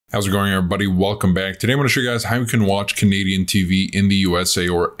How's it going, everybody? Welcome back. Today I'm going to show you guys how you can watch Canadian TV in the USA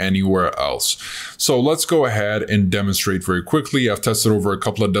or anywhere else. So let's go ahead and demonstrate very quickly. I've tested over a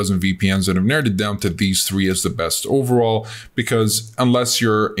couple of dozen VPNs and I've narrowed it down to these three as the best overall, because unless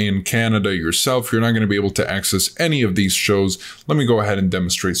you're in Canada yourself, you're not going to be able to access any of these shows. Let me go ahead and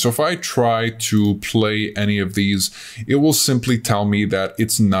demonstrate. So if I try to play any of these, it will simply tell me that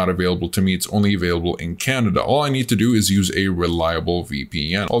it's not available to me. It's only available in Canada. All I need to do is use a reliable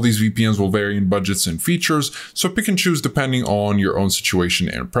VPN. All these VPNs will vary in budgets and features, so pick and choose depending on your own situation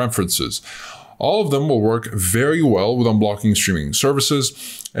and preferences. All of them will work very well with unblocking streaming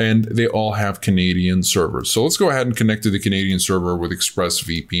services, and they all have Canadian servers. So let's go ahead and connect to the Canadian server with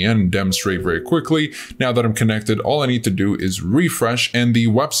ExpressVPN and demonstrate very quickly. Now that I'm connected, all I need to do is refresh and the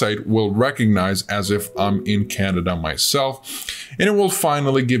website will recognize as if I'm in Canada myself, and it will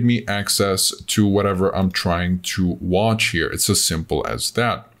finally give me access to whatever I'm trying to watch here. It's as simple as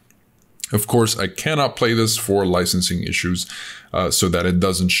that. Of course, I cannot play this for licensing issues so that it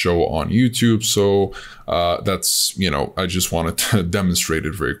doesn't show on YouTube. So that's, I just wanted to demonstrate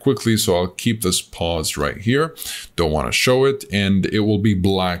it very quickly. So I'll keep this paused right here. Don't want to show it, and it will be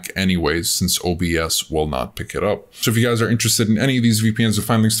black anyways since OBS will not pick it up. So if you guys are interested in any of these VPNs, you'll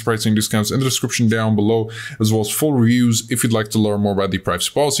find links to pricing discounts in the description down below, as well as full reviews if you'd like to learn more about the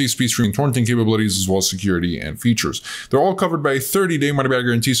privacy policy, speed streaming, torrenting capabilities, as well as security and features. They're all covered by a 30-day money-back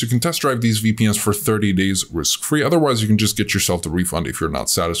guarantee, so you can test drive these VPNs for 30 days risk-free. Otherwise, you can just get yourself the refund if you're not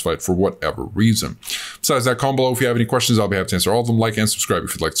satisfied for whatever reason. Besides that, comment below if you have any questions. I'll be happy to answer all of them. Like and subscribe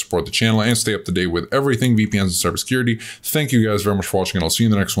if you'd like to support the channel and stay up to date with everything VPNs and cybersecurity. Thank you guys very much for watching, and I'll see you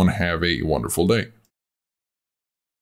in the next one. Have a wonderful day.